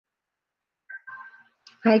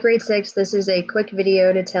Hi, grade 6. This is a quick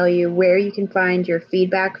video to tell you where you can find your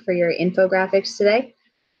feedback for your infographics today.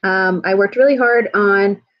 I worked really hard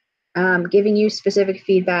on giving you specific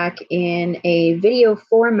feedback in a video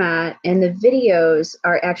format, and the videos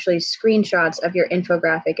are actually screenshots of your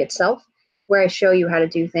infographic itself, where I show you how to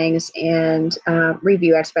do things and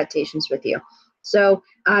review expectations with you. So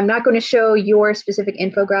I'm not going to show your specific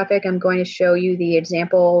infographic. I'm going to show you the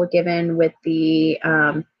example given with the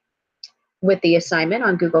assignment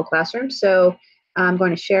on Google Classroom. So I'm going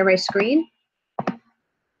to share my screen.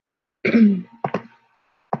 And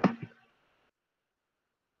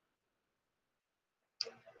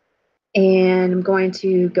I'm going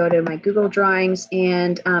to go to my Google Drawings,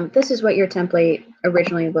 and this is what your template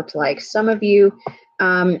originally looked like. Some of you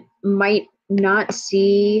might not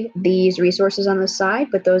see these resources on the side,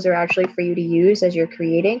 but those are actually for you to use as you're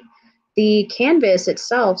creating. The canvas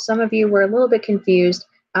itself, some of you were a little bit confused.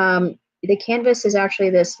 The canvas is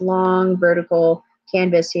actually this long vertical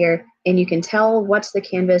canvas here, and you can tell what's the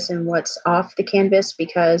canvas and what's off the canvas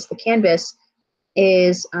because the canvas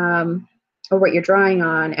is or what you're drawing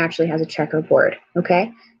on actually has a checkerboard,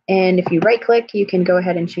 okay? And if you right click, you can go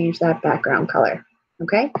ahead and change that background color,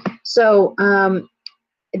 okay? So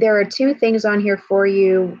there are two things on here for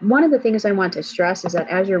you. One of the things I want to stress is that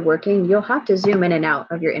as you're working, you'll have to zoom in and out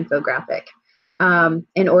of your infographic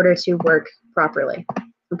in order to work properly,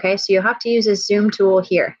 okay? So you'll have to use this zoom tool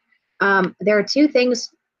here. There are two things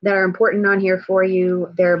that are important on here for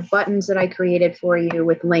you. There are buttons that I created for you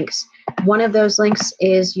with links. One of those links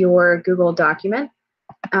is your Google document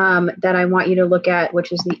that I want you to look at,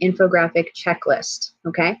 which is the infographic checklist,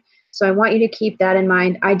 okay? So I want you to keep that in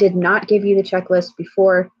mind. I did not give you the checklist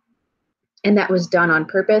before, and that was done on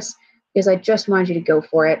purpose because I just wanted you to go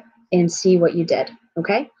for it and see what you did,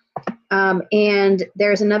 okay? And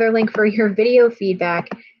there's another link for your video feedback.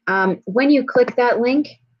 When you click that link,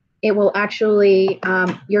 it will actually,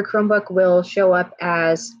 your Chromebook will show up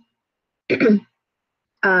as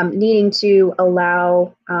needing to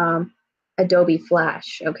allow Adobe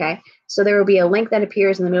Flash, okay? So there will be a link that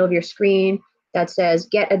appears in the middle of your screen that says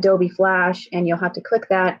get Adobe Flash, and you'll have to click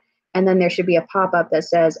that, and then there should be a pop-up that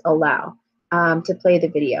says allow to play the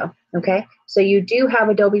video, okay? So you do have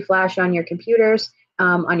Adobe Flash on your computers,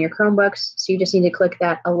 on your Chromebooks, so you just need to click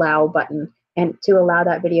that allow button and to allow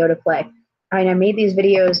that video to play. All right, I made these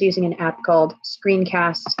videos using an app called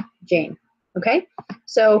Screencast Jane, okay?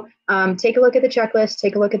 So take a look at the checklist,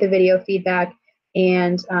 take a look at the video feedback,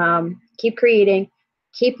 and keep creating.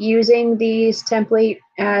 Keep using these template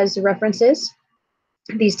as references,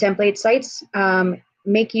 these template sites.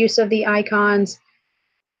 Make use of the icons.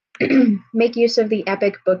 Make use of the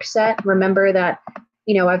Epic book set. Remember that,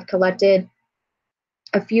 you know, I've collected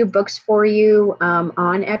a few books for you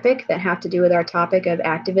on Epic that have to do with our topic of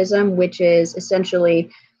activism, which is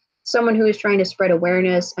essentially someone who is trying to spread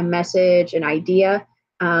awareness, a message, an idea,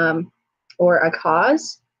 or a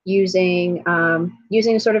cause using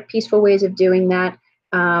sort of peaceful ways of doing that,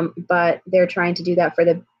 but they're trying to do that for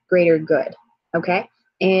the greater good, okay?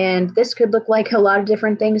 And this could look like a lot of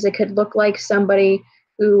different things. It could look like somebody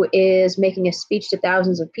who is making a speech to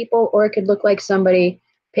thousands of people, or it could look like somebody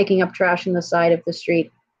picking up trash on the side of the street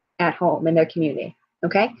at home in their community,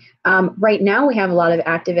 okay? Right now we have a lot of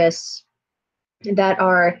activists that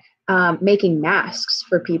are making masks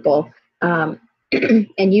for people and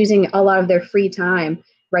using a lot of their free time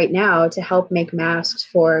right now to help make masks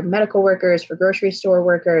for medical workers, for grocery store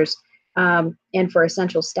workers, and for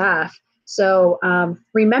essential staff. So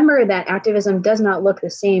remember that activism does not look the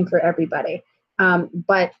same for everybody.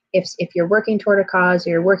 But if you're working toward a cause,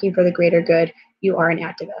 or you're working for the greater good, you are an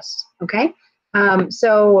activist, okay?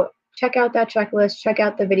 So check out that checklist, check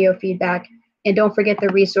out the video feedback, and don't forget the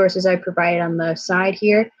resources I provided on the side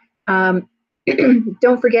here.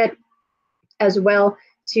 Don't forget as well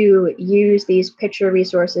to use these picture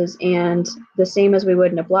resources, and the same as we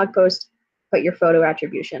would in a blog post, put your photo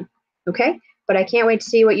attribution, okay? But I can't wait to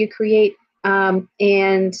see what you create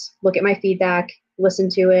and look at my feedback, listen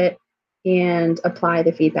to it, and apply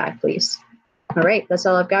the feedback, please. All right, that's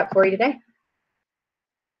all I've got for you today.